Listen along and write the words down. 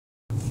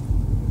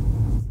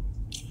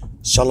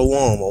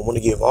Shalom. I want to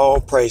give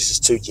all praises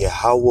to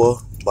Yahweh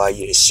by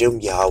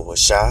Yeshim Yahweh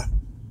Shai,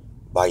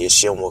 by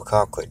Yeshim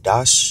Wakar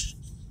Kwadash.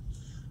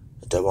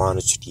 Double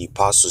honor to the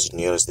apostles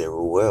and elders that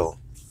rule well,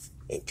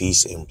 and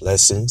peace and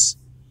blessings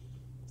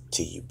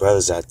to you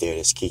brothers out there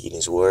that's kicking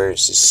his word,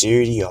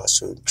 sincerity,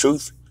 also in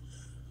truth.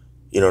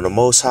 You know, the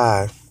Most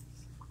High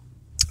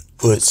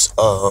puts,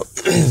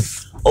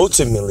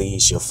 ultimately,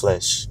 it's your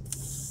flesh,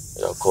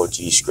 according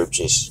to these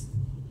scriptures.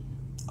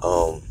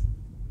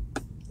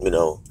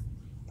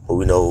 But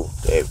we know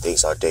that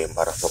everything's ordained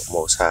by the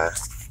Most High.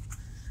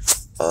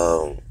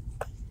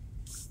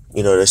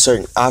 There's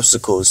certain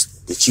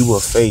obstacles that you will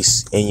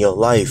face in your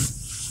life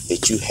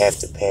that you have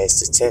to pass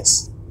the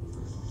test.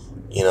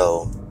 A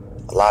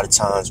lot of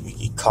times we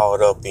get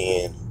caught up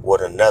in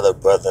what another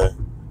brother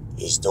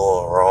is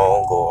doing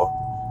wrong or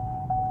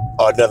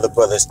another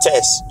brother's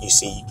test. You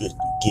see, you could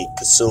get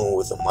consumed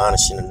with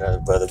admonishing another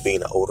brother,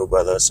 being an older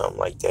brother or something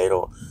like that,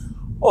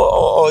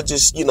 or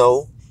just,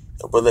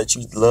 a brother that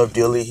you love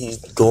dearly, he's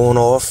going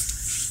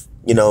off,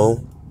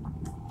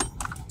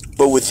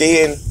 But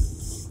within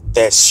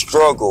that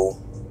struggle,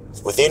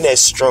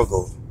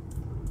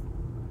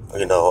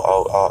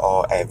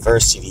 our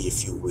adversity,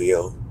 if you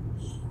will,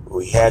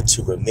 we have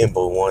to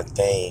remember one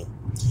thing,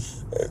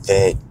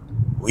 that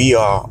we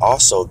are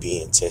also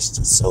being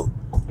tested. So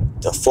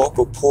the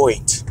focal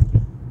point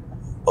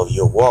of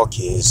your walk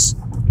is,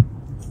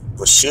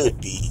 what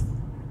should be,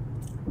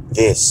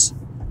 this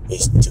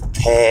is to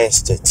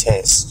pass the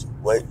test.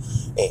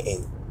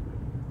 And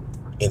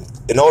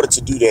in order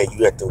to do that,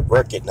 you have to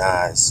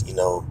recognize,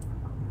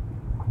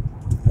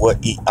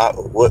 what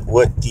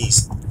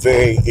these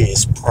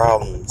various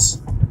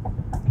problems,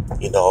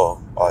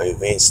 or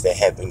events that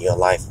happen in your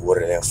life, what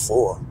are they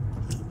for,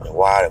 and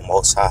why the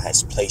Most High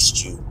has placed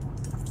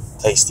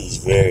these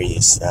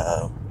various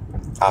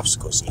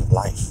obstacles in your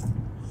life.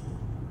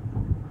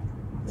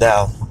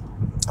 Now,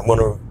 I'm going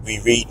to be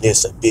reading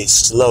this a bit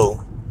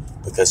slow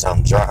because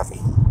I'm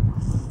driving.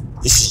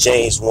 This is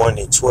James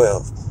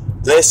 1:12.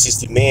 Blessed is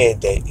the man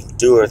that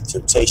endureth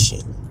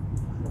temptation,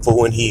 for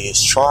when he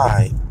is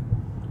tried,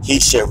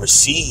 he shall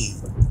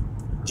receive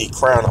the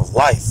crown of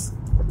life,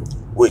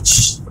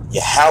 which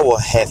Yahweh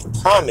hath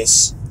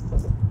promised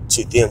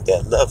to them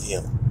that love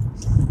him.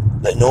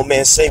 Let no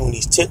man say when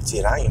he's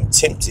tempted, I am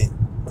tempted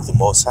of the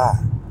Most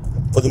High.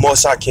 For the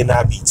Most High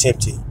cannot be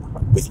tempted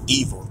with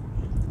evil,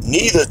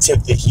 neither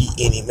tempted he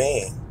any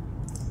man.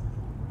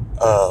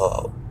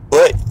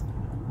 But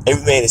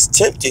every man is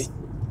tempted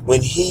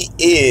when he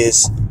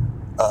is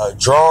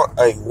drawn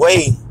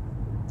away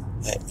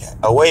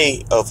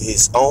of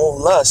his own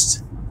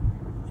lust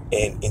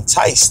and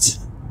enticed.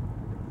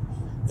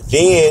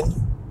 Then,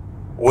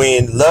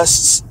 when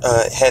lust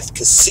hath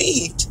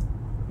conceived,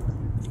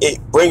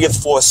 it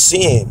bringeth forth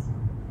sin,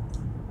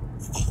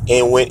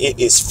 and when it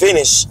is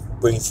finished,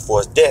 bringeth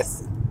forth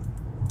death.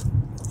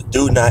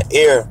 Do not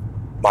err,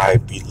 my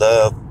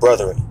beloved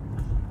brethren.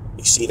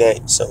 You see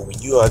that? So when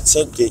you are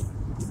tempted,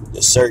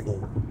 there's certain,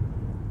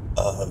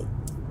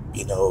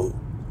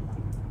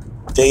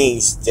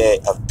 things that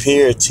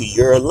appear to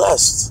your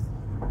lust.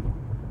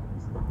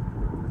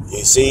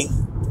 You see?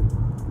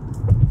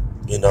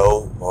 You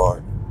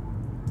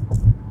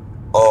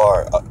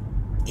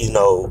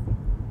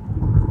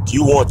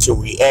want to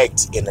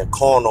react in a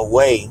carnal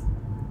way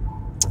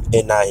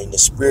and not in the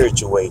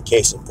spiritual way.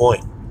 Case in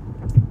point,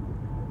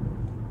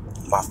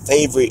 my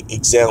favorite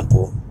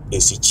example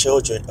is the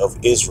children of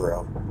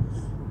Israel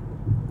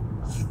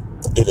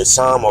in the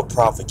time of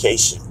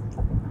provocation.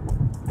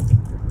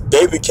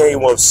 They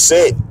became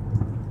upset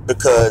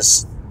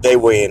because they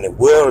were in the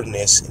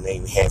wilderness and they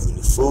didn't have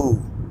any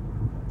food.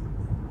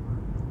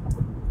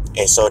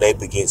 And so they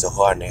began to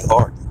harden their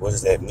heart. What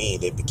does that mean?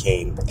 They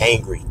became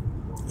angry.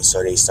 And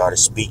so they started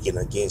speaking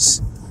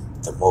against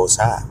the Most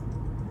High.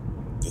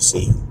 You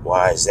see,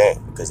 why is that?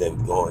 Because they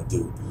were going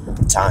through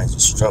times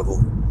of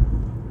struggle.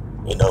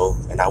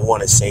 And I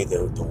want to say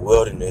that the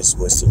wilderness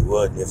was the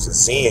wilderness of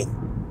sin.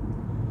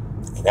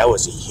 And that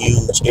was a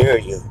huge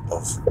area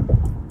of,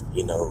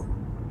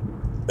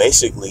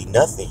 basically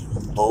nothing.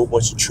 A whole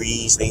bunch of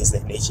trees, things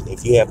of that nature.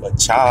 If you have a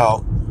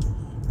child,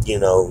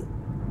 a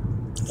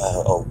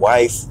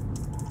wife,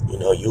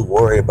 you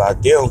worry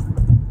about them.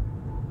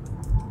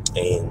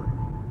 And,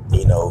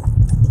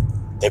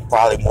 they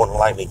probably more than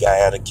likely got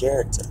out of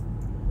character.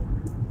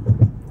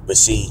 But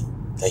see,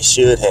 they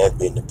should have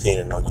been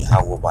dependent on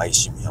Yahweh by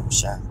Yeshua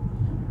Yahushua.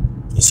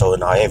 And so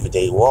in our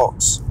everyday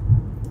walks,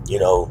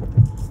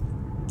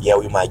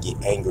 we might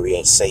get angry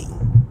at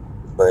Satan,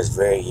 but it's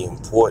very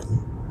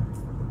important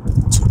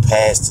to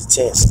pass the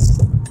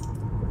test.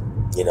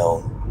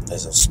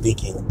 As I'm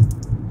speaking,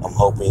 I'm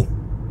hoping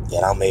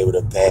that I'm able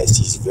to pass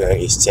these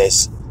various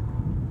tests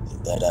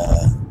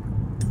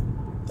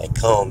that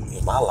come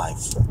in my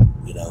life,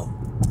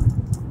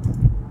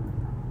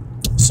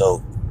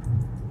 So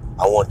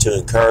I want to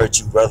encourage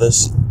you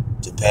brothers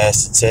to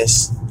pass the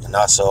test, and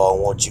also I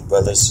want you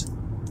brothers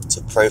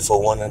to pray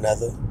for one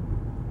another.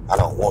 I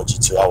don't want you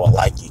to, I would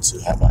like you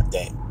to. How about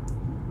that?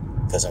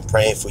 Because I'm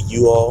praying for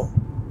you all.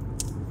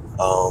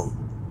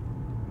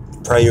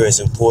 Prayer is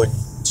important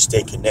to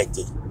stay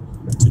connected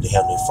to the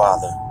Heavenly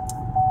Father.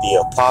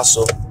 The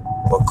Apostle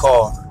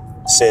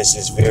McCall says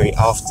this very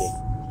often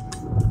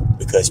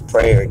because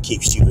prayer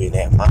keeps you in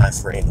that mind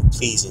frame of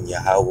pleasing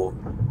Yahweh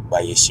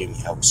by Yeshua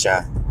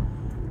Yahushua.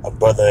 A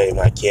brother in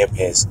my camp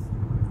has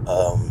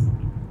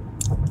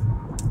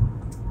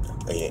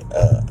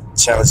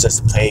challenged us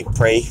to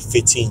pray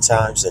 15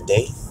 times a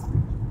day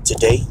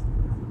today,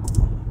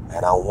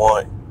 and I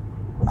would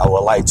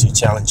like to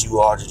challenge you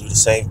all to do the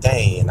same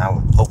thing, and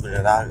I'm hoping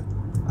that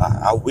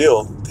I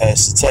will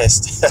pass the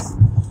test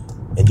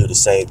and do the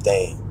same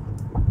thing.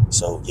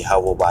 So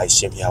Yahweh by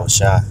Hashem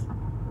Yahushua,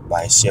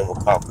 by Hashem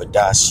Wakar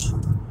Kadash,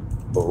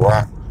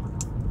 Barak,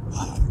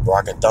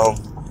 Barakathon,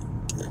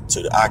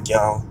 to the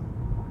Akyam,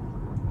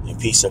 and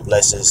peace and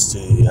blessings to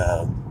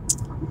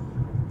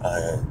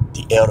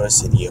the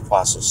elders and the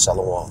apostles.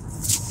 Shalom.